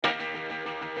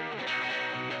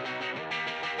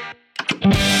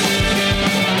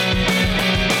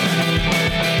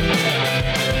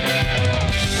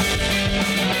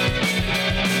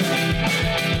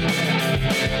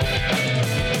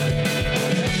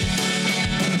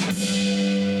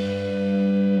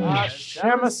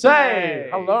Shamasay!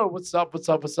 Hello, what's up? What's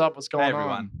going Hey, on?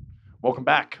 everyone. Welcome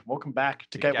back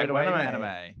to Gateway to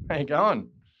Anime. How you going?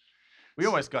 We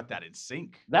almost got that in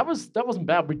sync. That wasn't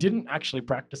bad. We didn't actually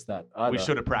practice that either. We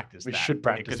should have practiced We that. should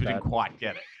practice because we didn't that. quite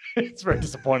get it. It's very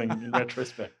disappointing in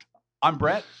retrospect. I'm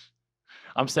Brett.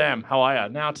 I'm Sam. How are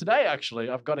you? Now, today, actually,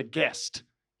 I've got a guest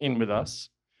in with us,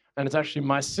 and it's actually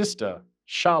my sister,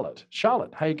 Charlotte.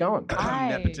 Charlotte, how you going? Hi.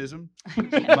 Nepotism.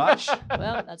 Yeah. Much.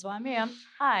 Well, that's why I'm here.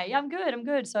 Hi, yeah, I'm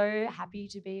good. So happy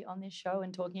to be on this show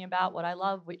and talking about what I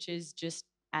love, which is just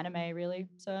anime, really.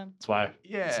 So That's why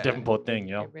Yeah. it's a Devonport thing,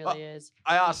 yeah. it really is.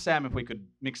 I asked Sam if we could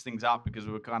mix things up because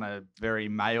we were kind of very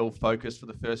male focused for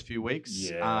the first few weeks.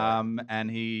 Yeah. And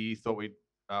he thought we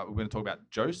were going to talk about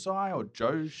Josai or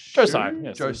Josai.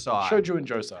 Yes. Josai. Shoju and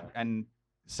Josai. And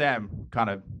Sam,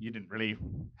 you didn't really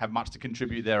have much to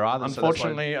contribute there either. so that's why-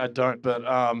 Unfortunately, I don't, but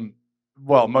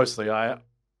well, mostly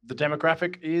the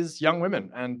demographic is young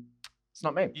women, and it's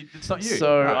not me. It's not you.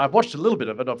 So Right. I've watched a little bit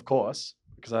of it, of course,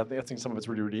 because I think some of it's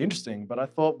really, really interesting. But I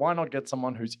thought, why not get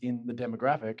someone who's in the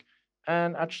demographic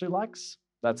and actually likes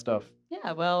that stuff?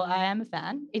 Yeah, well, I am a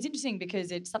fan. It's interesting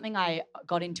because it's something I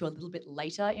got into a little bit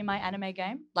later in my anime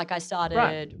game. Like I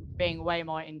started being way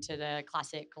more into the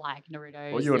classic like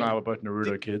Naruto. Well, you and I were both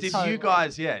Naruto kids. Did Totally. you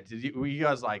guys? Yeah. Were you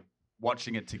guys like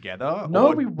watching it together? No,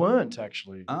 or- we weren't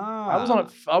actually. Ah.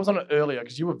 I was on it earlier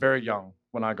because you were very young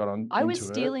when I got on. I was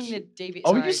into stealing it. the DVD.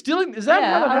 Oh, were you sorry. stealing? Is that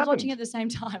yeah, how that I was happened? watching it at the same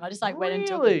time. I just like went and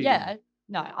took Really? it. Yeah.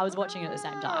 No, I was watching it at the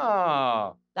same time.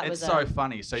 Ah, That It's was so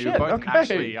funny. So you're Shit, both okay.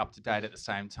 actually up to date at the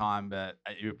same time, but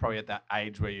you were probably at that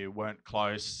age where you weren't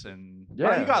close. And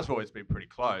well, Yeah. you guys have always been pretty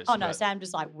close. Oh no, but- Sam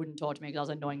just like wouldn't talk to me because I was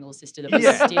an annoying little sister that was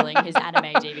Yeah. stealing his anime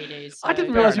DVDs. I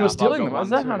didn't so- realize you were enough, I've stealing got them. Is one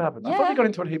that how it too. happened? I thought you Yeah. got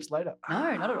into it heaps later. No,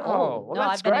 not at Oh, all. well, no,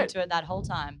 that's I've been great. into it that whole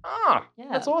time. Ah, Yeah.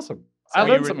 that's awesome. So I Were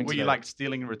learned you, something were you today. like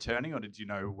stealing and returning, or did you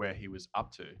know where he was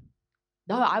up to?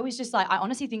 No, I was just like, I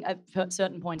honestly think at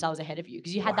certain points I was ahead of you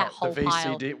because you had that whole the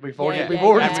pile. VCD. We've Yeah, already yeah, we've yeah.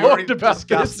 already And we already talked about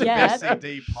discussed this. the Yeah.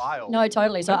 VCD pile. No,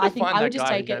 totally. So How'd I they think find I would that just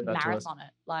guy who take gave it that to us? marathon it.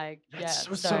 Like, That's- yeah.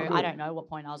 was So so I good. don't know what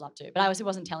point I was up to, but I also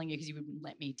wasn't telling you because you wouldn't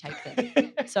let me take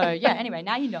them. So yeah. Anyway,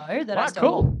 now you know that I Right, stole.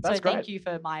 cool. them. That's so thank great. you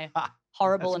for my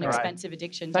horrible and That's great. expensive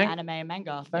addiction Thank- to anime and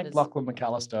manga. That Thank is- Lachlan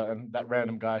McAllister and that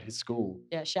random guy at his school.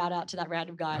 Yeah, shout out to that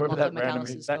random guy, Whoever Lachlan that random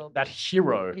McAllister's that, school. that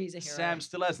hero. He's a hero. Sam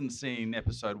still hasn't seen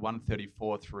episode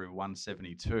 134 through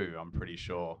 172, I'm pretty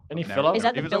sure. Any Of filler? Naruto. Is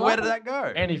that He the was like, where did filler? that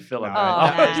go? Any filler. No,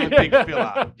 mate. Oh, it's the man. big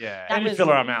filler. Yeah. That Any was-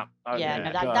 filler, I'm out. Oh, yeah,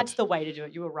 no, God. that's the way to do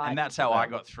it. You were right. And that's how I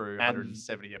got through And-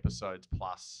 170 episodes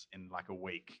plus in like a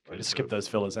week. Well, 'cause just skip of those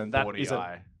fillers, and that 40 is a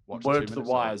I watched word 2 to the minutes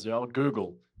of. wise, y'all.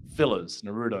 Google fillers,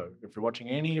 Naruto. If you're watching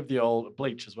any of the old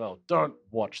Bleach as well, don't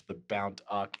watch the Bound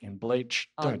arc in Bleach.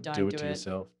 Oh, Don't don't do it do to it.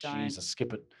 yourself. Don't. Jesus,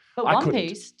 skip it. but I One couldn't.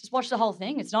 Piece, just watch the whole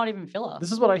thing. It's not even filler.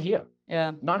 This is what I hear.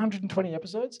 Yeah, 920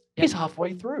 episodes. Yeah. He's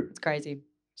halfway through. it's crazy.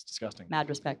 It's disgusting. Mad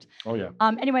respect. Oh yeah.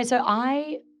 Anyway, so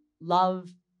I love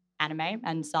anime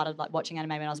and started like watching anime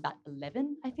when I was about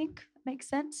 11, I think. That makes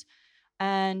sense.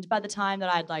 And by the time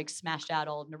that I'd like smashed out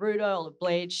all of Naruto, all of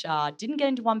Bleach, didn't get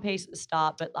into One Piece at the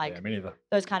start, but like Yeah, me neither.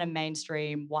 those kind of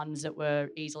mainstream ones that were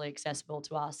easily accessible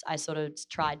to us, I sort of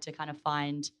tried to kind of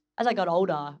find, as I got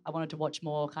older, I wanted to watch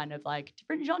more kind of like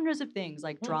different genres of things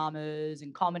like dramas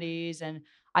and comedies. And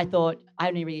I thought I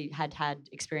only really had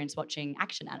experience watching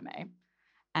action anime.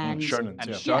 And Shonen. And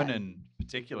Yeah. shonen,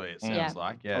 particularly, it sounds Yeah.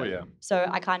 like. Yeah. Oh yeah. so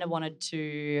I kind of wanted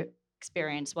to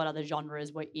experience what other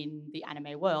genres were in the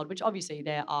anime world, which obviously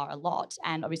there are a lot.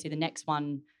 And obviously the next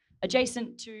one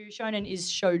adjacent to shonen is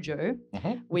shoujo,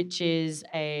 Mhm. which is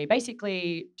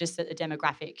basically just that the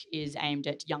demographic is aimed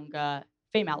at younger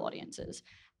female audiences.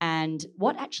 And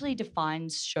what actually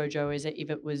defines shoujo is that if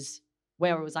it was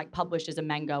where it was like published as a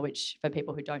manga, which for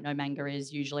people who don't know, manga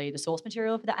is usually the source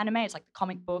material for the anime. It's like the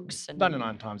comic books and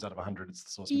 99 times out of 100, it's the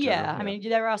source material. yeah, I mean,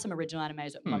 there are some original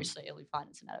animes, but Hmm. mostly you'll find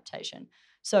it's an adaptation.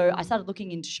 So I started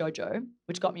looking into shoujo,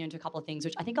 which got me into a couple of things,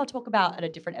 which I think I'll talk about at a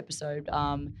different episode.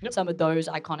 Yep. Some of those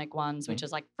iconic ones, which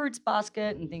is like Fruits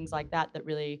Basket and things like that, that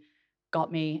really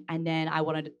got me. And then I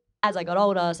wanted, as I got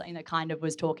older, something that kind of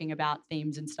was talking about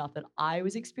themes and stuff that I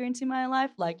was experiencing in my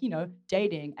life, like, you know,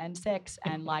 dating and sex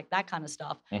and like that kind of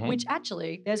stuff, Mhm. which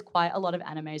actually there's quite a lot of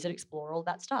animes that explore all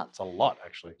that stuff. It's a lot,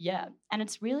 actually. Yeah. And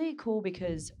it's really cool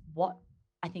because what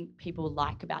I think people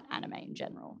like about anime in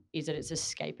general is that it's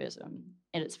escapism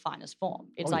in its finest form.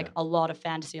 It's Oh, like yeah. a lot of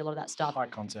fantasy, a lot of that stuff. High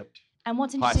concept. And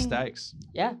what's High interesting, stakes.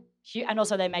 yeah, And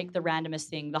also they make the randomest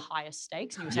thing the highest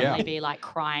stakes. And you'll Yeah. suddenly be like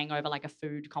crying over like a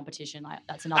food competition. Like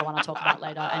that's another one I'll talk about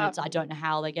later. And I don't know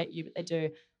how they get you, but they do.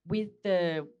 With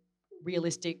the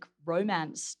realistic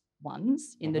romance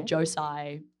ones in the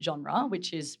Josei genre,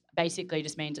 which is basically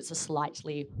just means it's a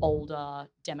slightly older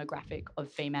demographic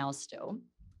of females still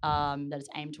that it's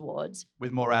aimed towards.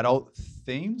 With more adult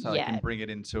themes, so they Yeah. can bring it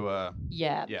into a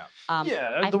Yeah. yeah.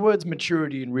 Yeah, the words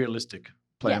maturity and realistic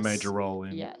play a Yes. major role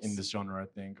in Yes. this genre, I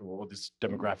think, or this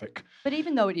demographic. But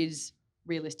even though it is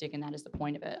realistic and that is the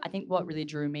point of it, I think what really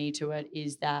drew me to it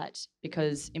is that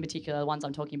because in particular the ones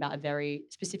I'm talking about are very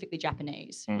specifically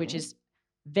Japanese, which is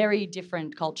very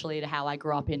different culturally to how I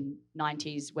grew up in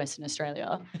 90s Western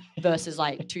Australia versus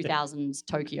like 2000s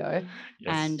Tokyo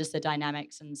and just the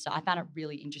dynamics and stuff. I found it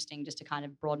really interesting just to kind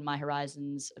of broaden my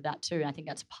horizons of that too. And I think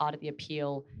that's part of the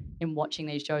appeal in watching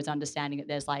these shows, understanding that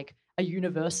there's like a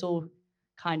universal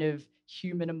kind of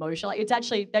human emotion. Like it's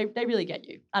actually, they really get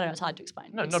you. I don't know, it's hard to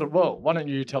explain. No, It's- not at all. Why don't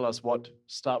you tell us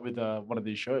start with one of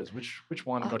these shows? Which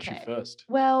one got you Okay. first?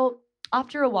 Well,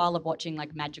 after a while of watching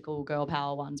like magical girl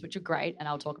power ones, which are great, and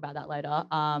I'll talk about that later.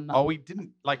 Oh, we didn't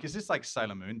like. Is this like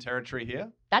Sailor Moon territory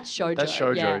here? That's shoujo. That's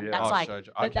shoujo, yeah. That's Oh, like, shoujo.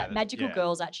 but Okay, that magical yeah.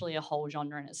 girl's actually a whole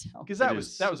genre in itself. Because that It was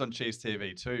is. that was on Cheese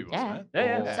TV too, wasn't Yeah. it? Yeah,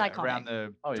 yeah. Or It's iconic. around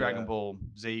the Oh, Dragon yeah. Ball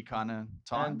Z kind of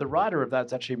time. And the writer of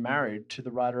that's actually married to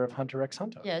the writer of Hunter x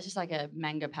Hunter. Yeah, it's just like a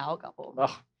manga power couple.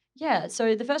 Oh, Yeah,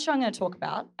 so the first show I'm going to talk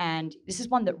about, and this is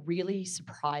one that really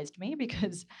surprised me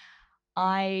because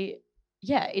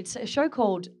it's a show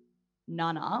called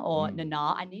Nana or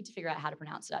Nana. I need to figure out how to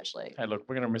pronounce it actually. hey, look,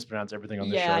 we're going to mispronounce everything on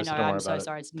this Yeah, show, I know. so don't worry I'm so about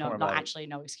sorry. It's Don't worry not about it. actually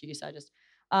no excuse. I just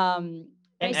it.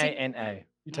 N-A-N-A.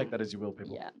 You take that as you will,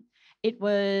 people. Yeah. It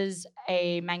was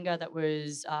a manga that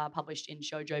was published in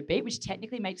Shoujo Beat, which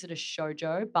technically makes it a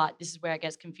shoujo, but this is where it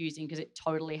gets confusing because it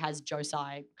totally has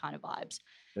josei kind of vibes.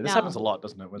 Yeah, this Now- happens a lot,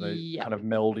 doesn't it? Where they Yeah. kind of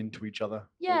meld into each other.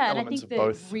 Yeah, and I elements think of that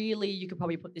both. really you could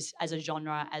probably put this as a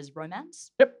genre as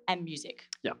romance Yep. and music.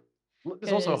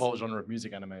 There's also a 'cause- whole genre of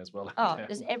music anime as well. Oh, Yeah.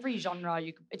 there's every genre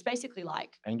it's basically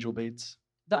like Angel Beats.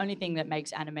 the only thing that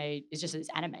makes anime is just that it's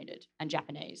animated and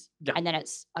Japanese. Yeah. And then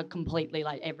it's a completely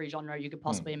like every genre you could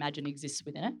possibly imagine exists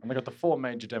within it. And they got the four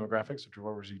major demographics, which we're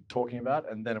already talking about,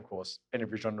 and then of course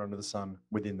every genre under the sun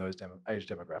within those age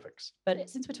demographics. But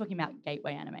since we're talking about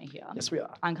gateway anime here, Yes, we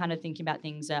are. I'm kind of thinking about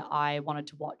things that I wanted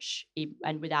to watch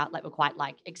and without like were quite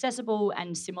like accessible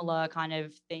and similar kind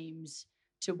of themes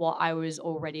to what I was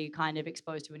already kind of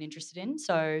exposed to and interested in.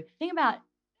 So the thing about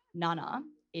Nana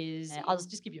is I'll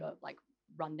just give you a like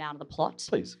rundown of the plot.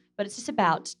 Please. But it's just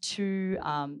about two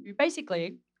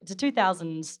basically it's a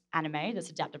 2000s anime that's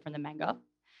adapted from the manga.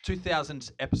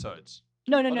 2000 episodes.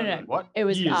 No. What? It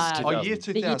was Years, Oh, 2000. year The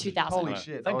 2000. year 2000. Holy Right.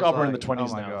 shit! Thank I God was we're in the like, 20s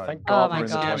oh my now. God. Thank Oh God my we're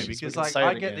in the gosh. 20s. Because we can like say it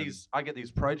I get again.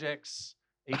 these projects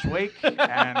each week,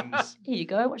 and Here you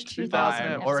go, watch 2000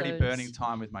 I'm already episodes. burning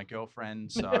time with my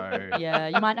girlfriend. So Yeah,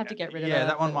 you might have to get rid of it. yeah,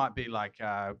 that one but- might be like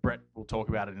Brett will talk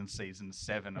about it in season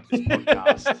 7 of this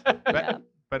podcast. Yeah.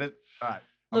 But it all right.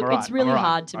 I'm Look, all right, it's I'm really all right,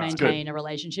 hard to all right. maintain a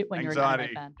relationship when you're an Anxiety.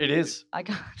 anime fan. It is. I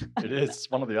can't. It is.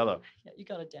 One or the other. Yeah, you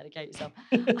got to dedicate yourself.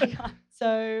 I can't.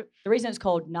 So the reason it's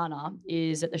called Nana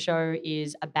is that the show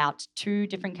is about two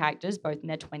different characters, both in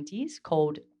their 20s,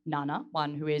 called Nana.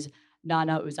 One who is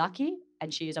Nana Uzaki,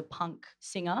 and she is a punk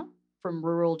singer from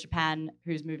rural Japan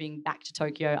who's moving back to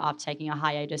Tokyo after taking a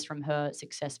hiatus from her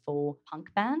successful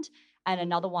punk band. And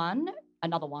another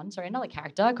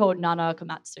character called Nana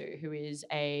Komatsu, who is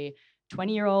a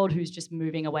 20-year-old who's just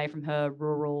moving away from her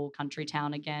rural country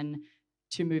town again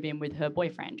to move in with her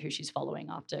boyfriend, who she's following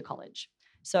after college.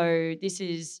 So this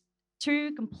is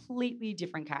two completely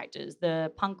different characters.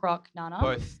 The punk rock Nana.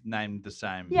 Both named the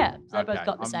same. Yeah, so they both Okay,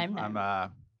 got the same I'm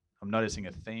name. I'm noticing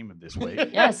a theme of this week.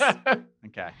 Yes.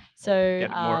 Okay. So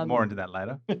Get more into that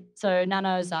later. So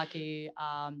Nana Ozaki,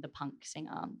 the punk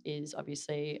singer, is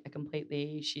obviously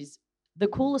she's the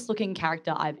coolest looking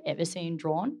character I've ever seen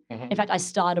drawn. Mhm. In fact, I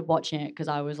started watching it because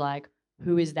I was like,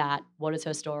 who is that? What is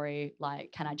her story?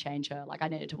 Like, can I change her? Like, I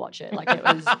needed to watch it. Like,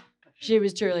 she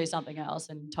was truly something else,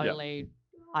 and totally,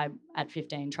 I at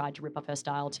 15 tried to rip off her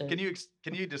style to.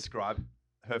 Can you describe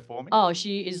her for me? Oh,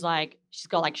 she's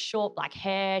got like short black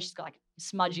hair. She's got like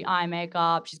smudgy eye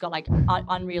makeup. She's got like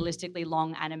unrealistically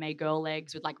long anime girl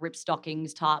legs with like ripped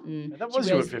stockings, tartan. That She was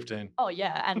you at wears- 15. Oh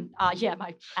yeah, and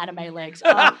my anime legs.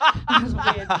 It was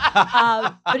weird.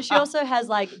 But she also has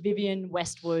like Vivian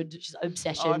Westwood. She's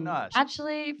Obsession. Oh, nice.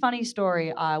 Actually, funny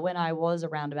story. When I was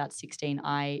around about 16,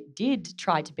 I did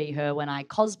try to be her when I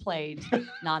cosplayed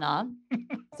Nana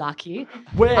Zaki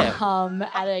Where?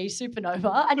 at a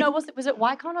supernova. I know was it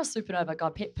YCon or Supernova?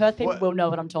 God, Perth people What? will know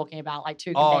what I'm talking about. Like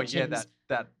two Oh conventions. yeah,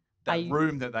 that that I-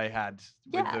 room that they had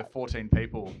with Yeah. the 14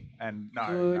 people. And no,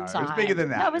 Good it was bigger than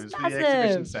times. that. No, It it was was for the exhibition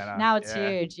massive. centre. Now it's Yeah.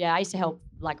 huge. Yeah, I used to help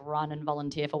like run and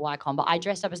volunteer for YCon, but I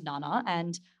dressed up as Nana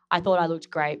and I thought I looked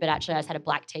great, but actually I just had a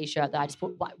black T-shirt that I just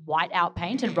put white out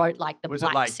paint and wrote like the Was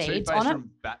black it like seeds Two-Face on it.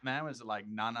 from Batman? Was it like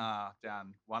Nana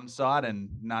down one side and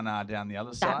Nana down the other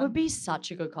That side? would be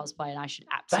such a good cosplay, and I should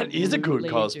That absolutely is a good do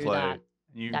cosplay. that.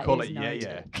 And you that call is it Yeah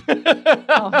Yeah. noted.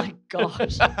 Oh my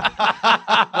gosh.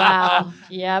 Wow.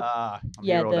 Yep. I'm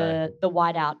Yeah, here all day. the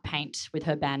white out paint with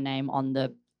her band name on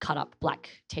the cut up black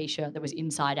T-shirt that was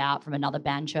inside out from another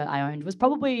band shirt I owned was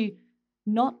probably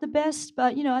not the best,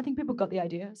 but you know, I think people got the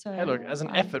idea. So Hey, look, as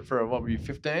an effort for what were you,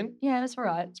 15? yeah, that's all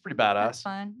right. It's pretty That's badass.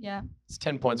 fine. Yeah, It's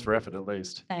 10 points for effort at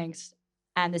least. thanks.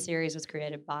 And the series was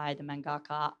created by the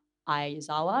mangaka Ai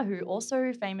Yazawa, who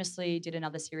also famously did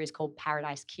another series called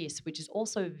Paradise Kiss, which is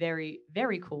also very,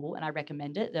 very cool, and I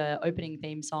recommend it. The opening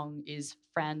theme song is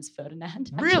Franz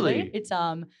Ferdinand. Actually. Really? It's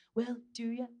well, do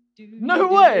you No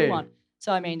do way. you want?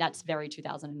 So I mean, that's very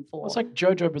 2004. Well, it's like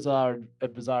JoJo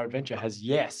Bizarre Adventure has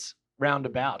Yes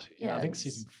roundabout. You know, I think Yes.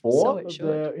 season So 4. it of should,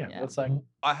 the, yeah. It's like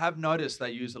I have noticed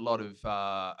they use a lot of,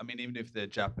 I mean, even if they're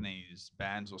Japanese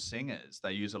bands or singers,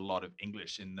 they use a lot of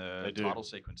English in the They do. title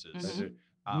sequences. Mhm. they do.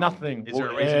 Nothing Is there a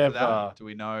will reason for ever- that? Do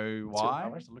we know I why?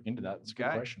 have to look into that. It's a good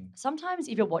Okay. question. Sometimes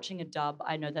if you're watching a dub,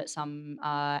 I know that some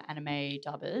anime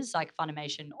dubbers, like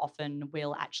Funimation, often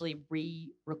will actually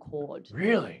re-record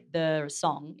Really? the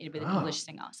song with an Ah. English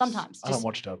singer. Sometimes. I don't Just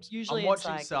watch dubs. usually I'm it's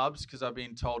watching like, subs because I've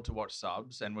been told to watch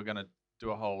subs, and we're going to do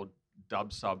a whole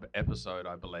dub sub episode,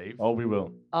 I believe. Oh, we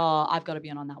will. oh, I've got to be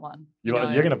on that one. You're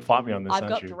know, going to fight me on this, I've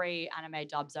aren't got you? 3 anime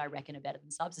dubs that I reckon are better than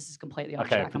subs. This is completely off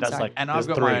Okay, track. but I'm that's sorry. like And there's I've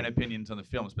got 3. my own opinions on the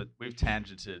films, but we've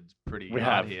tangented pretty We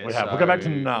hard have. here. We have. We'll go back to so-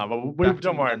 Nah, but back to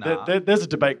don't worry. Nah. There's a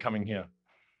debate coming here.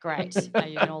 Great. You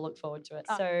can all look forward to it.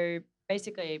 So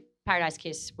basically, Paradise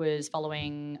Kiss was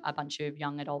following a bunch of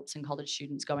young adults and college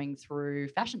students going through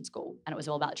fashion school. And it was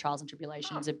all about the trials and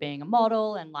tribulations of being a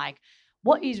model. And like,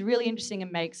 what is really interesting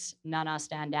and makes Nana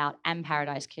stand out and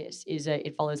Paradise Kiss is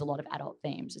it follows a lot of adult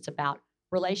themes. It's about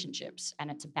relationships and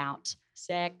it's about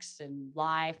sex and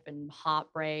life and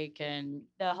heartbreak. And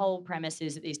the whole premise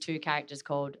is that these 2 characters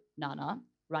called Nana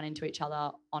run into each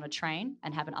other on a train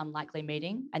and have an unlikely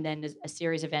meeting. And then as a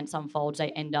series of events unfolds, they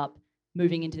end up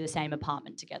moving into the same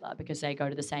apartment together because they go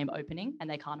to the same opening and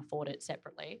they can't afford it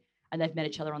separately. And they've met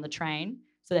each other on the train.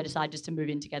 So they decide just to move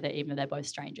in together, even though they're both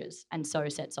strangers. And so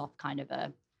sets off kind of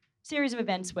a series of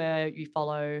events where you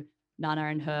follow Nana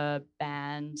and her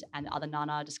band and the other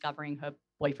Nana discovering her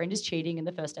boyfriend is cheating in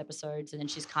the first episodes. And then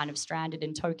she's kind of stranded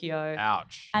in Tokyo.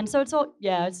 Ouch. And so it's all,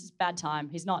 yeah, it's just bad time.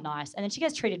 He's not nice. And then she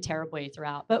gets treated terribly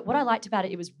throughout. But what I liked about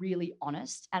it was really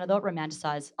honest. And although it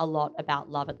romanticized a lot about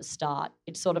love at the start,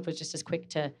 it sort of was just as quick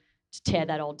to tear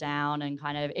that all down and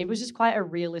kind of, it was just quite a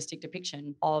realistic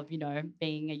depiction of, you know,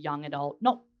 being a young adult.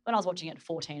 Not when I was watching it at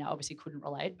 14, I obviously couldn't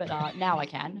relate, but now I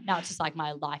can. Now it's just like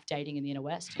my life dating in the inner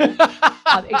west. You know?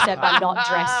 Except I'm not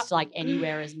dressed like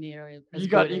anywhere as near as You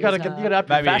got good to as, get up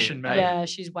your Maybe- fashion, mate. yeah,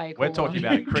 she's way cooler. We're talking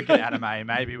about a cricket anime.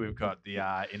 Maybe we've got the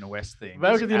Inner West theme.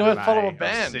 Maybe we could, you know, anime follow a of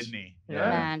band. Sydney. Yeah.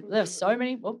 Man, there's so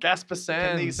many. Oh, Gasper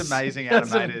Sands. these amazing That's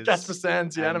animators Gasper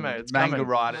Sands, the and anime. It's manga coming.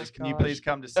 writers, can you gosh. please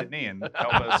come to Sydney and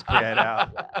help us create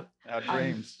our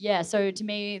dreams? Yeah, so to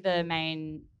me, the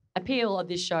main appeal of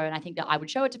this show, and I think that I would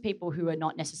show it to people who are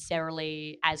not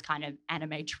necessarily as kind of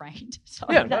anime trained. So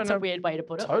Yeah, no, that's no, a weird way to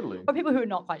put it. Totally. Or people who are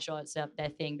not quite sure it's their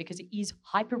thing because it is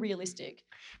hyper realistic.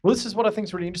 Well, this is what I think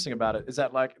is really interesting about it. Is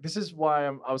that like this is why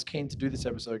I was keen to do this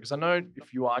episode because I know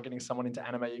if you are getting someone into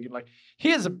anime, you can like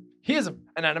here's an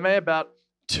anime about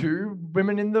 2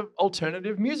 women in the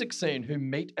alternative music scene who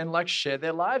meet and like share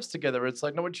their lives together. It's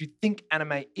like not what you think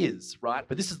anime is, right?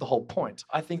 But this is the whole point.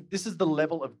 I think this is the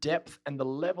level of depth and the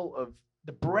level of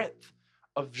the breadth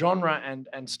of genre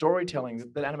and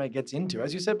storytelling that anime gets into.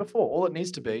 As you said before, all it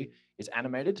needs to be is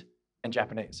animated and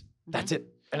Japanese. That's it.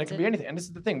 And it That's can it. be anything. And this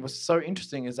is the thing. What's so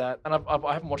interesting is that, and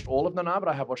I haven't watched all of Nana, but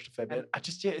I have watched a fair bit.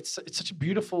 It's such a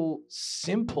beautiful,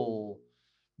 simple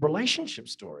relationship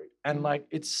story. And like,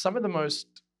 it's some of the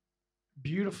most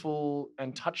beautiful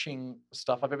and touching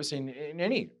stuff I've ever seen in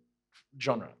any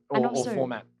genre And or also-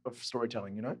 format of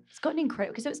storytelling, you know? It's gotten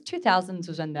incredible because it was 2000s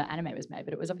was when the anime was made,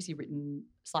 but it was obviously written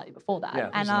slightly before that. Yeah,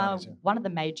 it and was the 90s, yeah. one of the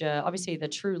major, obviously, the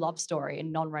true love story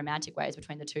in non-romantic ways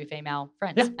between the 2 female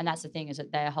friends. Yeah. And that's the thing is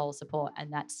that their whole support,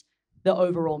 and that's the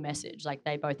overall message. Like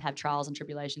they both have trials and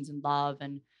tribulations in love,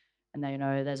 and they, you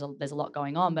know, there's a lot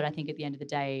going on. But I think at the end of the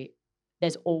day,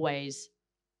 there's always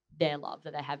their love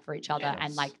that they have for each other, and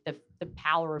Yes. like the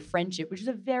power of friendship, which is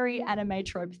a very anime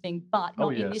trope thing, but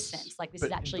not in this sense. Like, this is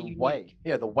But actually the unique. way,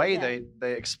 the way Yeah.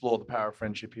 they explore the power of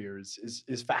friendship here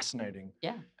is fascinating.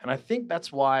 Yeah. And I think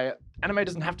that's why anime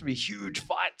doesn't have to be huge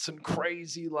fights and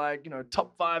crazy, like,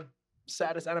 top 5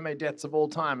 saddest anime deaths of all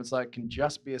time. It's like, can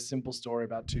just be a simple story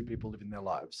about 2 people living their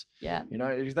lives. Yeah.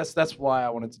 That's why I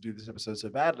wanted to do this episode so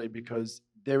badly, because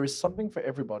there is something for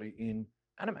everybody in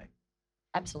anime.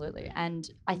 Absolutely. And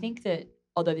I think that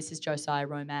although this is Josei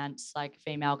romance, like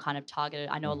female kind of targeted,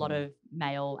 I know a lot of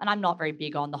male, and I'm not very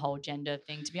big on the whole gender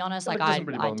thing, to be honest. Yeah, Like it doesn't I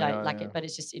really bother me, don't like yeah. it, but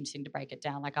it's just interesting to break it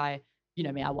down. Like you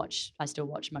know me, I still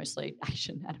watch mostly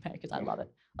action anime because I love it.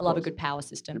 I love a course. good power You're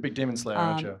system. a big Demon Slayer,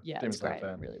 aren't you? Yeah, Demon it's Slayer great.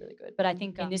 fan. Really, really good. But I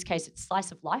think in this case, it's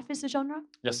slice of life is the genre,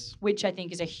 Yes. which I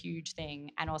think is a huge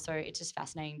thing. And also, it's just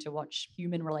fascinating to watch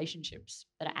human relationships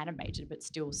that are animated, but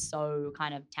still so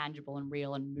kind of tangible and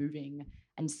real and moving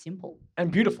and simple.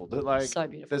 And beautiful. Like, So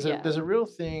beautiful. there's a real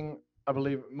thing, I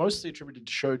believe, mostly attributed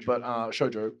to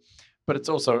shoujo, but it's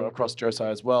also across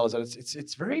Josei as well, is that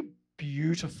it's very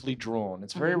beautifully drawn.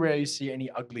 It's very rare you see any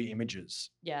ugly images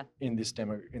Yeah. in this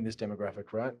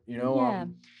demographic, right? Yeah.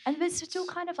 And there's still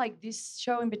kind of like this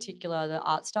show in particular, the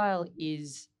art style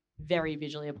is very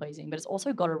visually pleasing, but it's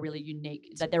also got a really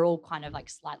unique, that they're all kind of like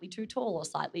slightly too tall or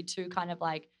slightly too kind of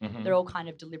like, they're all kind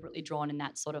of deliberately drawn in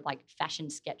that sort of like fashion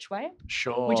sketch way,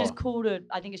 Sure. which is cool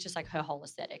I think it's just like her whole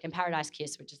aesthetic. And Paradise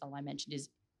Kiss, which is the one I mentioned, is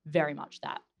very much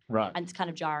that. Right. And it's kind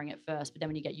of jarring at first, but then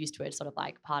when you get used to it, it's sort of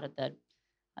like part of the,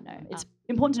 I know. It's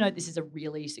important to note this is a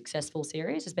really successful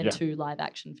series. There's been 2 live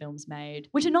action films made,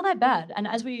 which are not that bad. And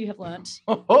as we have learnt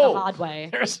the hard way,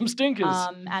 there are some stinkers.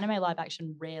 anime live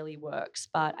action rarely works.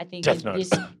 But I think Death Note. this,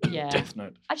 Death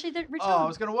Note. actually, the original. Oh, I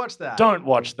was going to watch that. Don't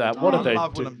watch that. What I did they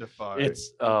love do? Willem Dafoe.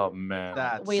 It's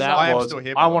man. We That love- I am was. still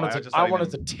here. I by the way. wanted just I letting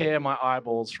wanted them- to tear my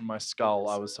eyeballs from my skull.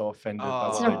 I was so offended. by Oh.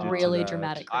 It's what a they did to really that.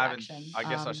 dramatic I haven't. reaction. I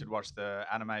guess I should watch the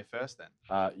anime first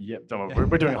then. Yep. Don't worry.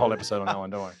 We're doing a whole episode on that one.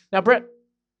 Don't worry. Now, Brett,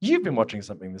 you've been watching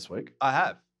something this week, I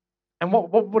have. and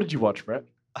what did you watch, Brett?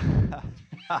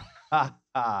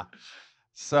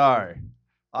 So,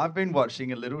 I've been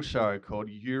watching a little show called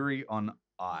Yuri on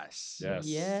Ice. Yes.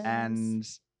 Yes. And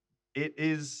it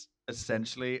is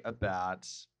essentially about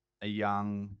a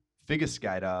young figure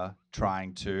skater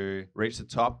trying to reach the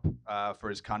top for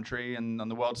his country and on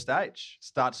the world stage.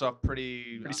 Starts off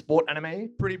pretty sport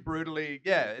anime. pretty brutally.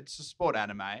 Yeah, it's a sport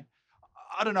anime.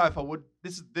 I don't know if I would.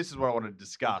 This is what I want to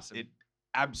discuss. It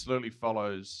absolutely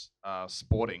follows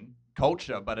sporting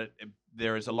culture, but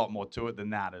there is a lot more to it than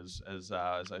that. As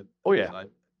Oh yeah.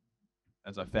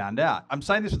 as I found out, I'm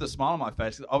saying this with a smile on my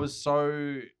face. 'Cause I was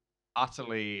so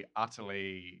utterly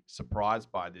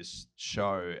surprised by this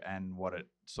show and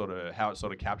how it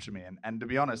sort of captured me. And to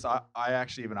be honest, I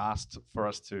actually even asked for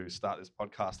us to start this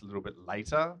podcast a little bit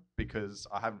later because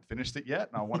I haven't finished it yet,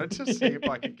 and I wanted to see if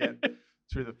I could get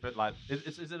through the fit. Like,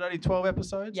 is it only 12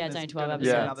 episodes? Yeah, it's And only is 12 gonna be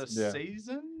episodes. Another Yeah.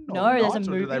 season? No, or there's a not?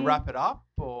 Or do they movie. wrap it up?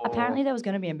 Or Apparently there was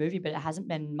going to be a movie, but it hasn't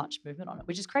been much movement on it,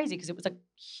 which is crazy because it was a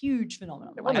huge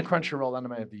phenomenon. It won the Like, Crunchyroll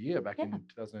Anime of the Year back Yeah. in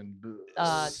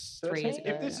 2013. 3 years ago.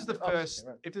 If this is the Oh, first,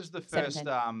 right. if this is the first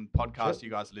 17. podcast you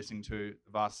guys are listening to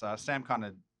of us, Sam kind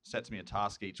of sets me a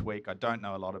task each week. I don't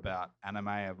know a lot about anime.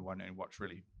 I've only watched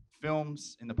really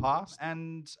films in the past,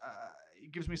 and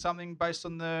it gives me something based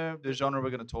on the genre we're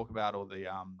going to talk about, or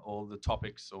the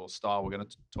topics or style we're going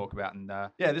to talk about. And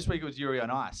this week it was Yuri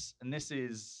on Ice, and this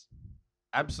is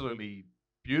absolutely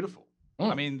beautiful.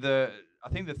 Mm. I mean, I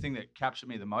think the thing that captured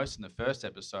me the most in the first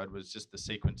episode was just the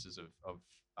sequences of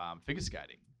figure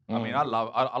skating. I mean, I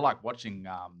like watching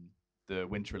the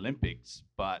Winter Olympics,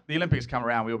 but the Olympics come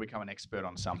around, we all become an expert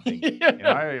on something. You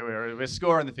know, we're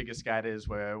scoring the figure skaters,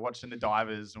 we're watching the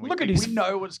divers, and we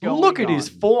know what's going on. Look at his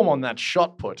form on that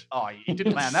shot put. Oh, he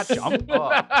didn't land that jump.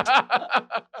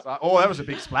 That was a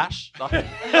big splash.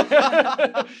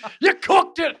 You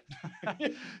cooked it.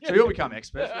 So we all become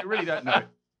experts. We really don't know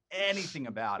anything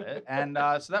about it. And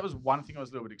so that was one thing I was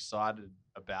a little bit excited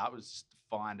about, was just to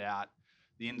find out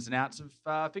the ins and outs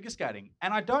of figure skating.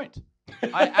 And I don't.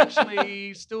 I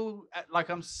actually still,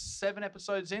 I'm 7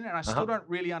 episodes in, and I still don't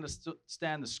really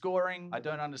understand the scoring. I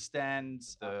don't understand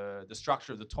the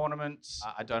structure of the tournaments.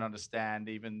 I don't understand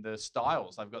even the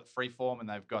styles. They've got freeform and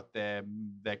they've got their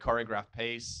choreographed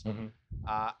piece.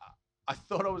 I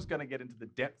thought I was going to get into the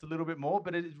depth a little bit more,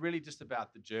 but it is really just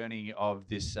about the journey of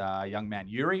this young man,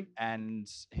 Yuri, and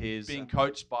his being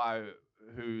coached by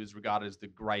who is regarded as the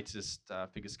greatest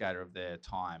figure skater of their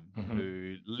time,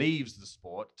 who leaves the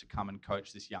sport to come and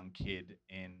coach this young kid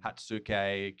in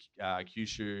Hatsuke,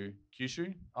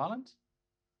 Kyushu Island?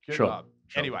 Sure.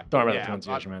 Anyway. Don't worry about the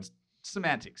pronunciation, man.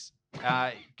 Semantics.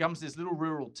 comes to this little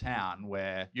rural town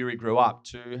where Yuri grew up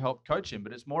to help coach him,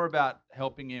 but it's more about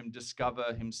helping him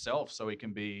discover himself so he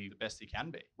can be the best he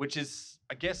can be, which is,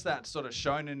 I guess, that sort of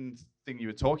shonen thing you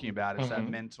were talking about is that Mhm.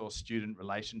 mentor-student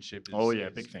relationship is, Oh, yeah,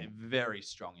 is big thing. very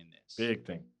strong in this. Big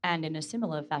thing. And in a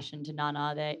similar fashion to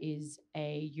Nana, there is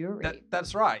a Yuri.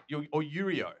 That's right. Or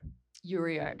Yurio.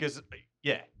 Yurio. Because,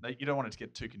 yeah, you don't want it to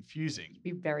get too confusing.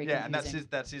 Be very Yeah, confusing. and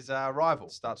that's his rival.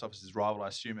 Starts off as his rival. I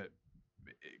assume it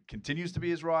continues to be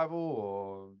his rival,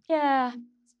 or Yeah.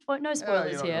 No spoilers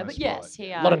not here, gonna but spoil yes, it, he.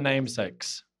 yeah. A lot of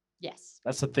namesakes. Yes.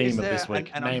 That's the theme of this there-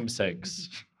 week. and I'm- namesakes.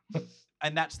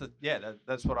 and that's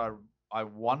that's what I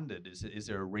wondered. Is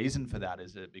there a reason for that?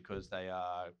 Is it because they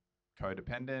are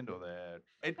codependent, or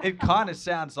it kind of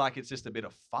sounds like it's just a bit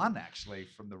of fun actually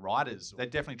from the writers. They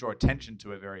definitely draw attention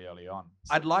to it very early on.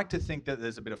 I'd like to think that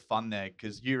there's a bit of fun there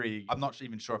because Yuri, I'm not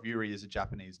even sure if Yuri is a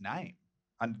Japanese name.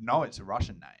 I know it's a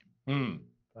Russian name.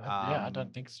 Yeah, I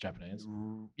don't think it's Japanese.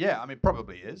 Yeah, I mean,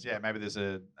 probably is. Yeah, maybe there's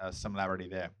a similarity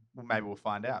there. Well, maybe we'll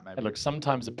find out. Maybe. Hey, look,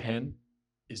 sometimes a pen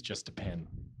is just a pen,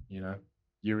 you know?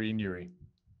 Yuri and Yuri.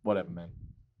 Whatever, man.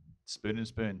 Spoon and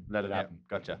spoon. Let it Yeah, happen.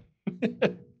 gotcha.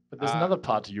 But there's another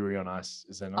part to Yuri on Ice,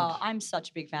 is there not? I'm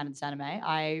such a big fan of this anime.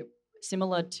 I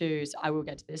will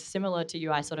get to this. Similar to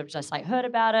you, I sort of just like heard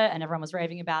about it and everyone was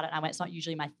raving about it. And I went, it's not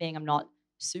usually my thing. I'm not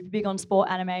super big on sport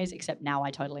animes, except now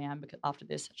I totally am because after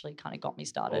this actually kind of got me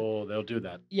started. Oh, they'll do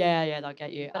that. Yeah, they'll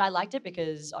get you. But I liked it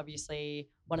because obviously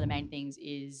one of the main things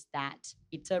is that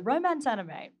it's a romance anime.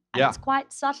 And Yeah. it's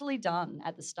quite subtly done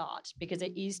at the start because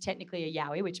it is technically a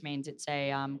yaoi, which means it's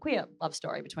a queer love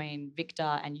story between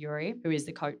Victor and Yuri, who is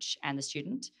the coach and the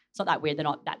student. It's not that weird. They're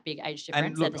not that big age difference.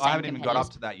 And They're look, the same I haven't even got up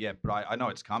competitors. to that yet, but I know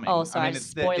it's coming. Oh, I sorry, mean, it's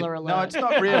spoiler No, alert. it's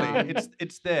not really. Um,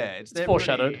 It's there. It's there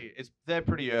foreshadowed. It's there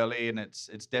pretty early, and it's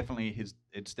definitely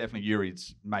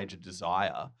Yuri's major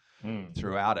desire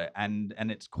throughout it, and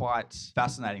it's quite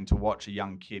fascinating to watch a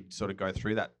young kid sort of go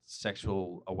through that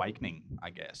sexual awakening, I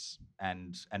guess,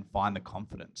 and find the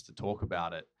confidence to talk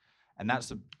about it. And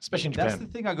that's Especially in that's Japan.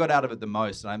 the thing I got out of it the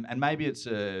most. And maybe it's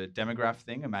a demographic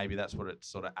thing, and maybe that's what it's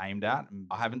sort of aimed at. And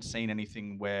I haven't seen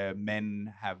anything where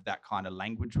men have that kind of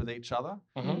language with each other.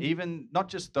 Mhm. Even not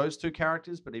just those two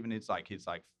characters, but even his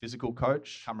physical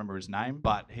coach. Can't remember his name,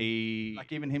 but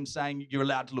even him saying you're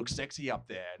allowed to look sexy up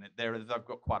there, and they've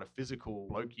got quite a physical,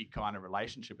 blokey kind of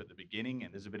relationship at the beginning,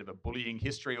 and there's a bit of a bullying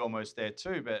history almost there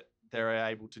too. But they're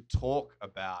able to talk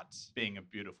about being a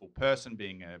beautiful person,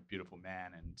 being a beautiful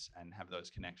man, and have those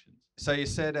connections. So you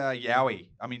said yaoi.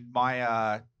 I mean,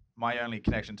 my only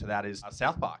connection to that is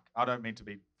South Park. I don't mean to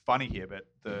be funny here, but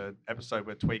the episode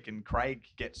where Tweak and Craig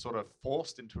get sort of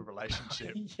forced into a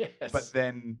relationship, Yes. but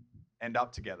then end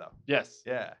up together. yes.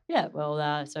 Yeah. Yeah,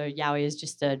 well, so yaoi is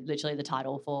just literally the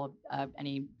title for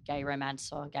any gay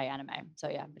romance or gay anime. So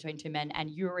yeah, between two men, and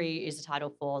Yuri is the title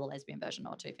for the lesbian version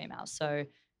or two females. So,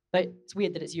 but it's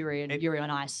weird that it's Yuri and Yuri on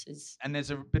Ice is And there's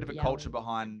a bit of a Yaoi. culture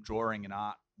behind drawing and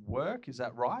art work. Is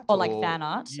that right? or like fan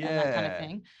art and that kind of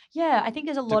thing. Yeah, I think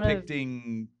there's a lot of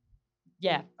Depicting,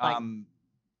 like,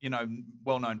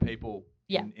 well-known people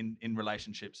Yeah. in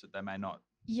relationships that they may not.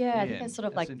 yeah, I Yeah, think that's sort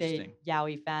of that's like the interesting.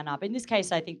 yaoi fan art. But in this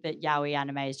case, I think that yaoi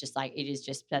anime is just like it is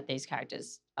just that these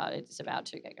characters, it's about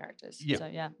two gay characters. Yeah. So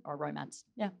yeah, or romance.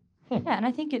 Yeah, Hmm. yeah, and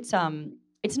I think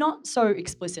it's not so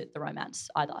explicit the romance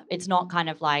either. It's not kind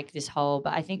of like this whole.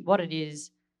 But I think what it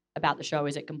is about the show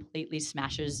is it completely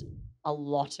smashes a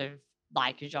lot of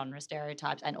like genre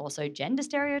stereotypes and also gender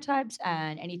stereotypes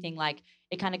and anything like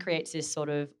it kind of creates this sort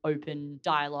of open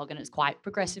dialogue and it's quite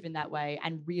progressive in that way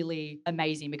and really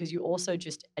amazing because you also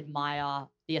just admire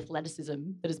the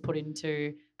athleticism that is put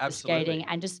into the skating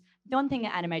and just the one thing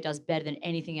that anime does better than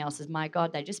anything else is my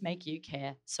god they just make you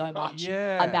care so much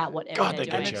Yeah. about whatever God, they're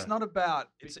they doing. get And you. it's not about.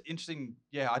 It's interesting.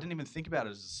 Yeah, I didn't even think about it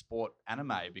as a sport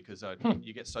anime because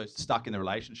you get so stuck in the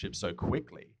relationship so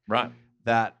quickly Right.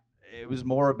 that it was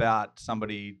more about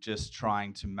somebody just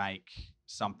trying to make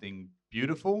something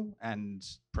beautiful and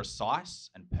precise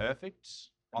and perfect.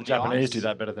 On the Japanese ice. do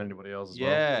that better than anybody else as well.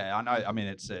 Yeah, I know. I mean,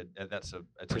 it's a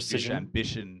huge Precision.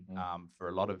 ambition Mm. for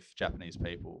a lot of Japanese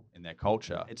people in their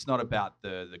culture. It's not about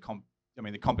the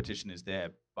competition is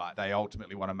there, but they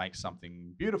ultimately want to make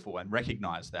something beautiful and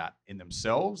recognize that in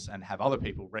themselves and have other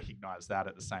people recognize that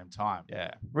at the same time.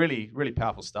 Yeah, really, really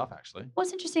powerful stuff, actually.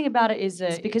 What's interesting about it is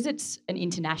because it's an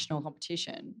international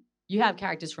competition, you have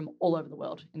characters from all over the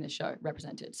world in this show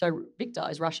represented. So Victor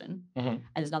is Russian, Mhm. and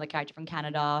there's another character from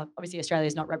Canada. Obviously, Australia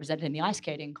is not represented in the ice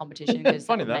skating competition because that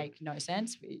Funny would that. make no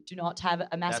sense. We do not have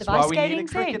a massive That's why ice we need skating a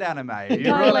cricket thing. anime.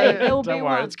 Totally, there will be Don't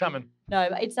worry, one. it's coming. No,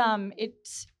 but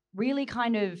it's really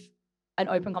kind of an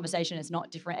open conversation. It's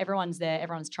not different. Everyone's there.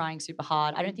 Everyone's trying super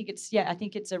hard. I don't think it's, I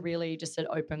think it's a really just an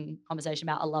open conversation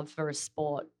about a love for a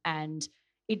sport. And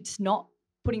it's not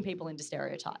putting people into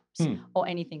stereotypes or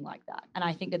anything like that. And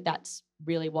I think that that's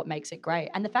really what makes it great.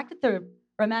 And the fact that the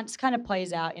romance kind of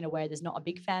plays out in a way there's not a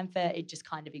big fanfare, it just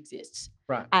kind of exists.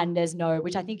 Right. And there's no,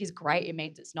 which I think is great. It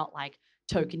means it's not like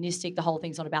tokenistic. The whole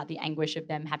thing's not about the anguish of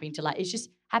them having to like, it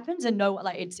just happens and no,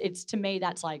 like it's to me,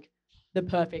 that's like the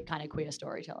perfect kind of queer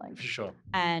storytelling. For sure.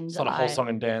 And It's not a whole song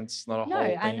and dance, not a no, whole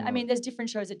thing. and I mean, there's different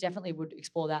shows that definitely would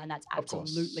explore that, and that's Of course.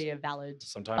 absolutely a valid.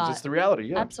 Sometimes it's the reality,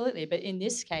 yeah. Absolutely, but in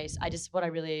this case, what I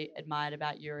really admired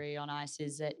about Yuri on Ice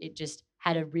is that it just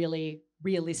had a really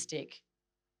realistic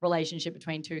relationship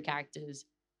between two characters,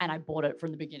 and I bought it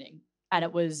from the beginning. And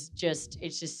it's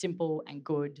just simple and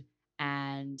good,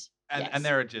 and And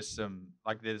there are just some,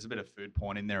 like, there's a bit of food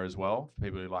porn in there as well for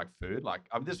people who like food. Like,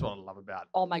 this is what I love about,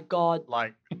 oh my god,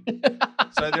 like,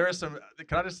 so there are some,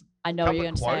 can I just, I know what you're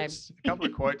going to say. a couple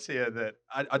of quotes here that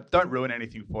I don't ruin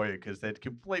anything for you because they're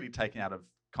completely taken out of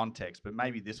context, but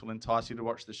maybe this will entice you to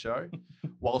watch the show.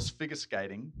 Whilst figure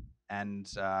skating and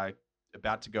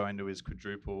about to go into his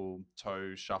quadruple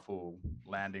toe shuffle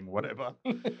landing, whatever,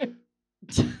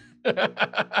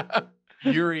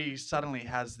 Yuri suddenly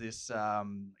has this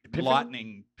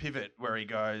lightning pivot where he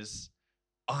goes,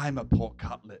 I'm a pork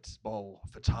cutlet bowl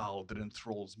fatale that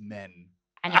enthralls men.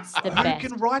 And it's the Who best.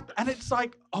 can write? And it's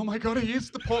like, oh my God, he is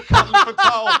the pork cutlet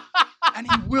fatale.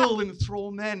 And he will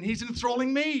enthrall men. He's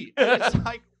enthralling me. And it's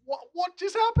like, what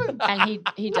just happened? And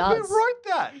he does. Who wrote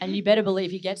that? And you better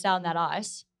believe he gets out on that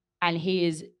ice and he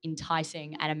is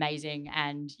enticing and amazing.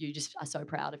 And you just are so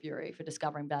proud of Yuri for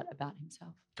discovering that about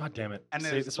himself. God damn it. And See,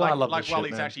 there's that's why I love like this while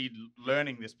shit, he's man. actually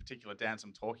learning this particular dance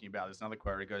I'm talking about, there's another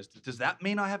quote. He goes, does that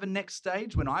mean I have a next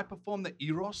stage when I perform the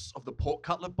Eros of the pork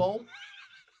cutlet bowl?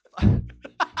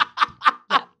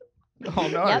 Oh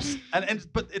no! Yep.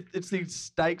 But it's these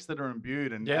stakes that are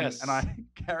imbued, and I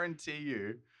guarantee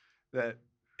you that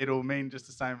it'll mean just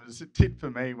the same as it did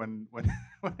for me when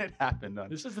it happened.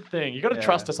 This is the thing. You got to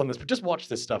trust us on this, but just watch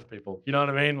this stuff, people. You know what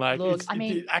I mean? Like, Look,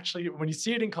 it actually, when you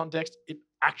see it in context, it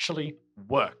actually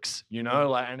works. You know,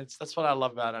 like, and that's what I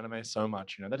love about anime so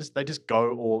much. You know, they just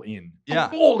go all in.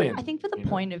 Yeah, all in. I think for the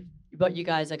point of what you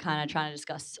guys are kind of trying to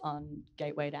discuss on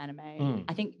Gateway to Anime,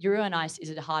 I think Yuri on Ice is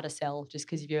a harder sell just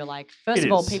because you're like, first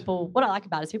of all, people. What I like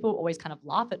about it is people always kind of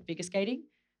laugh at figure skating.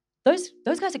 Those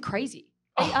guys are crazy.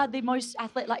 They are the most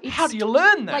athletic. Like, how do you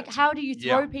learn that? Like, how do you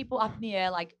throw people up in the air?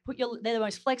 Like, they're the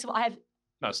most flexible. I have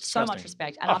so much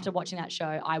respect. And after watching that show,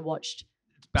 I watched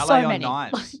ballet so on many.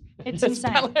 knives. It's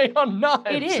insane. Ballet on knives.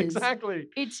 It is exactly.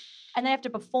 And they have to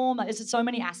perform. There's so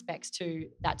many aspects to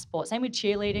that sport. Same with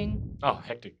cheerleading. Oh,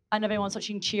 hectic. I know everyone's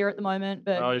watching Cheer at the moment,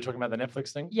 but Oh, you're talking about the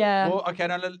Netflix thing? yeah. Well, okay,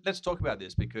 now let's talk about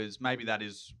this because maybe that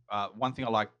is one thing I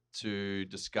like to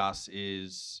discuss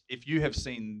is if you have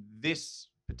seen this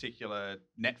particular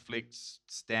Netflix,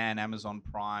 Stan, Amazon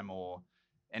Prime, or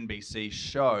NBC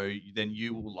show, then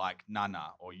you will like Nana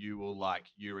or you will like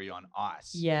Yuri on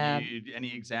Ice. Yeah.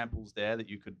 Any examples there that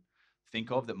you could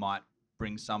think of that might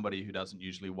bring somebody who doesn't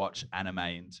usually watch anime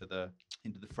into the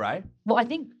fray? Well, I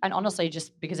think, and honestly,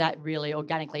 just because that really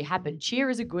organically happened, Cheer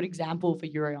is a good example for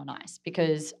Yuri on Ice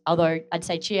because although I'd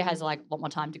say Cheer has like a lot more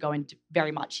time to go into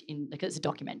very much in, because it's a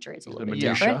documentary, it's a little bit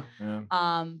different.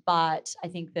 Yeah. But I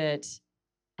think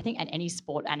at any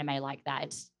sport anime like that,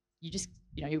 it's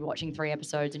you're watching 3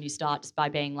 episodes and you start just by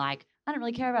being like, I don't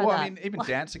really care about that. Well, I mean, even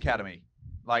Dance Academy.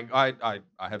 Like I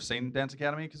have seen Dance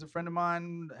Academy because a friend of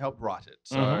mine helped write it.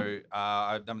 So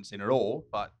I haven't seen it all,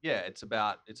 but yeah, it's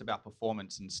about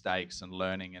performance and stakes and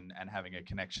learning and having a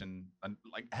connection and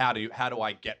like how do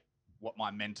I get what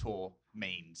my mentor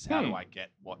means? How do I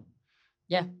get what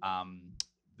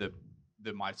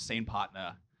my scene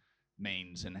partner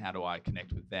means, and how do I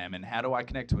connect with them, and how do I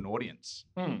connect to an audience?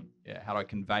 Yeah, how do I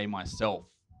convey myself?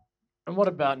 And what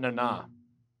about Nana?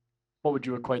 What would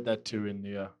you equate that to in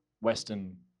the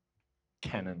Western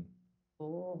canon?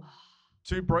 Oh.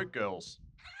 2 broke girls.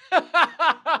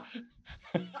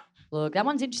 Look, that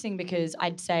one's interesting because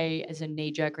I'd say as a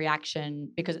knee-jerk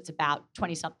reaction, because it's about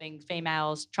 20-something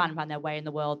females trying to find their way in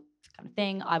the world kind of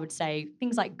thing, I would say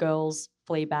things like Girls,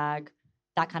 Fleabag,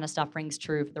 that kind of stuff rings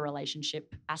true for the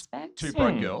relationship aspect. 2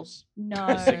 broke girls. No.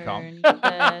 sitcom.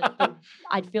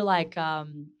 I'd feel like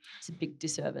it's a big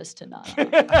disservice to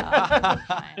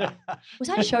Nana. Was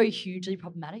that show hugely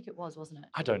problematic? It was, wasn't it?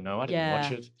 I don't know. I didn't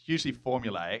watch it. Hugely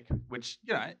formulaic, which,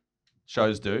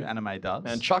 shows do, anime does.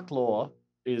 And Chuck Lorre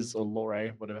is, or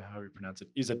Lorre, whatever how you pronounce it,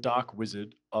 is a dark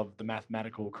wizard of the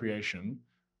mathematical creation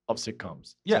of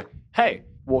sitcoms. Yeah. It's like, hey,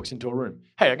 walks into a room.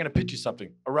 Hey, I'm going to pitch you something.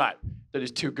 All right. There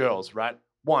is 2 girls, right?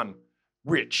 One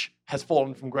rich, has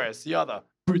fallen from grace. The other,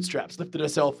 bootstraps, lifted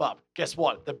herself up. Guess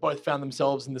what? They both found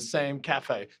themselves in the same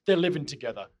cafe. They're living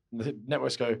together. And the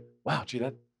networks go, wow, gee,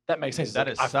 that makes sense. It's That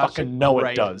like, is I such fucking a know it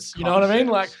great does. You know what I mean?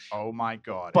 Like, concept. Oh my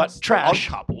god! but It's the trash,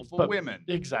 Odd Couple for but- women.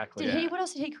 exactly. Did he? What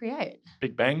else did he create?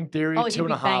 Big Bang Theory, Oh, he Two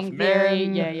did and a Big Bang Half Theory.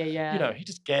 Men. Yeah. You know, he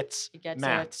just gets, He gets it.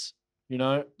 maths. You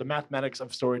know, the mathematics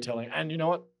of storytelling. And you know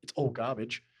what? It's all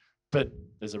garbage. But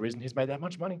there's a reason he's made that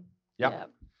much money. Yep. Yeah.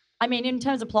 I mean, in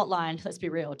terms of plot line, let's be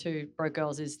real, too. Broke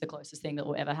Girls is the closest thing that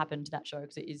will ever happen to that show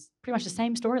because it is pretty much the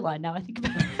same storyline now I think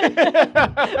about it.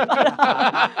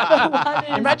 But one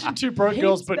is Imagine two broke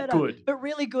girls, heaps but better, good. But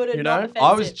really good and You not know? offensive.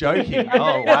 I was joking.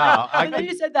 Oh wow! And then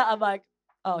you said that, I'm like,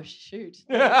 oh, shoot.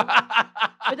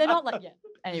 But they're not like, yeah.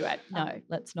 Anyway, no,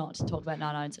 let's not talk about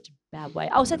Nana in such a bad way.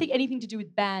 I also think anything to do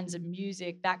with bands and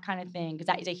music, that kind of thing, because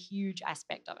that is a huge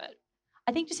aspect of it.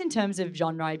 I think just in terms of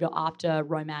genre, if you're after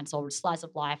romance or slice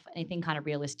of life, anything kind of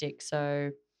realistic.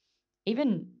 So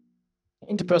even,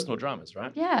 Interpersonal dramas,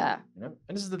 right? yeah. You know?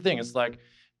 And this is the thing. It's like,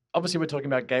 obviously we're talking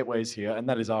about gateways here, and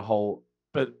that is our whole,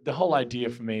 but the whole idea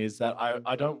for me is that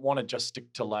I don't want to just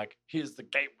stick to like, here's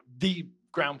the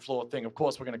ground floor thing. Of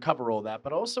course, we're going to cover all that,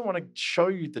 but I also want to show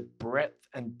you the breadth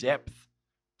and depth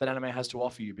that anime has to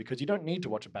offer you, because you don't need to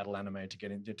watch a battle anime to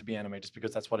get into to be anime just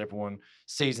because that's what everyone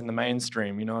sees in the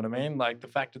mainstream. You know what I mean? Like, the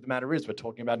fact of the matter is, we're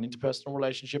talking about an interpersonal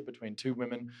relationship between two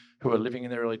women who are living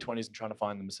in their early 20s and trying to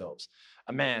find themselves.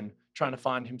 A man trying to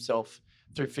find himself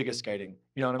through figure skating.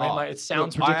 You know what I mean? Oh, Like, it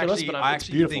sounds look, ridiculous, I but actually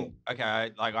it's beautiful. think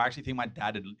I actually think my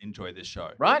dad would enjoy this show.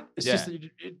 Right? It's Yeah. just that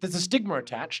there's a stigma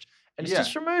attached, and it's Yeah.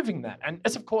 just removing that. And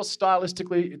it's, of course,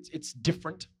 stylistically, it's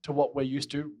different to what we're used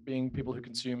to, being people who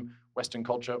consume Western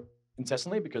culture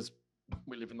incessantly, because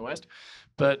we live in the West.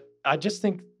 But I just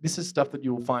think this is stuff that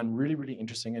you will find really, really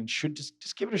interesting, and should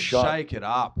just give it a shot. Shake it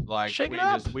up, like Shake we it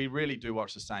up. we really do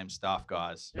watch the same stuff,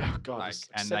 guys. Oh, God. Like, there's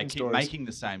and 7 they keep stories. making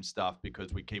the same stuff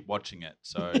because we keep watching it.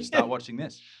 So start watching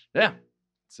this. Yeah,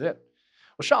 that's it.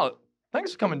 Well, Charlotte,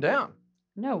 thanks for coming down.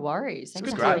 No worries. Thanks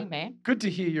good for to- having me. Good to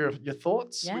hear your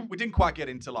thoughts. Yeah. We didn't quite get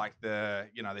into like the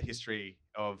history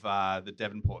of the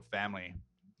Devonport family,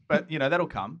 but that'll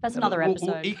come. That's That'll- another we'll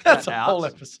episode. eke That's that a out. whole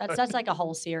episode. That's like a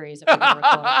whole series that we're going to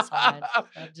record outside.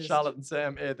 Just- Charlotte and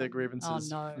Sam aired their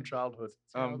grievances no. from childhood.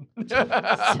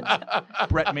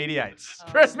 Brett mediates.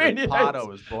 Oh, Brett so mediates. Pardo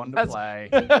was born to That's- play.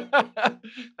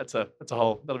 that's a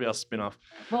whole, that'll be our spin-off.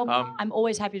 Well, Um, I'm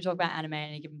always happy to talk about anime at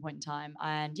any given point in time.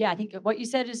 And yeah, I think what you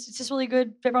said is it's just really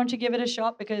good. Everyone should give it a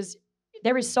shot because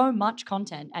there is so much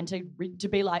content. And to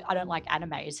be like, I don't like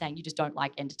anime is saying you just don't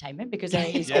like entertainment because there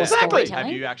is Yeah. all Exactly. storytelling.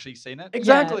 Have you actually seen it?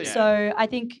 Exactly. Yeah, so I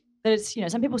think that it's,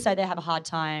 some people say they have a hard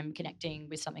time connecting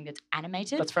with something that's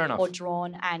animated That's fair enough. or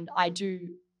drawn. And I do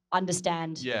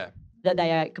understand Yeah. that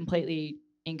they are completely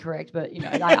incorrect. But,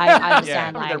 I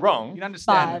understand. I mean, like, they're wrong. You can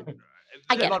understand.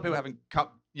 I a get lot it. of people haven't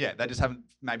they just haven't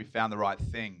maybe found the right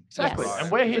thing. Exactly. Yes.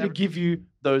 And we're here to Every- give you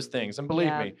those things. And believe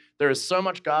Yeah. me, there is so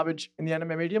much garbage in the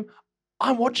anime medium.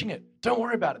 I'm watching it. Don't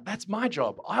worry about it. That's my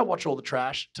job. I watch all the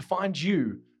trash to find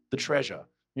you the treasure.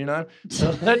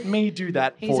 So let me do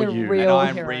that He's for a you. real And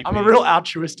I'm hero. reaping I'm a real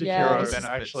altruistic Yeah, hero, this is-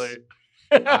 actually.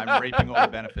 I'm reaping all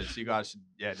the benefits. You guys should,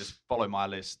 just follow my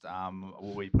list.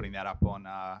 We'll be putting that up on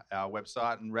our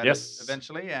website and Reddit Yes.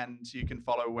 eventually, and you can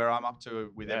follow where I'm up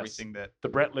to with Yes. everything that. The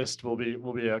Brett list will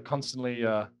be a constantly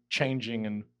changing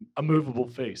and a movable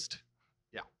feast.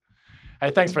 Yeah.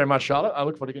 Hey, thanks very much, Charlotte. I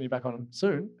look forward to getting you back on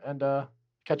soon, and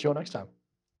catch you all next time.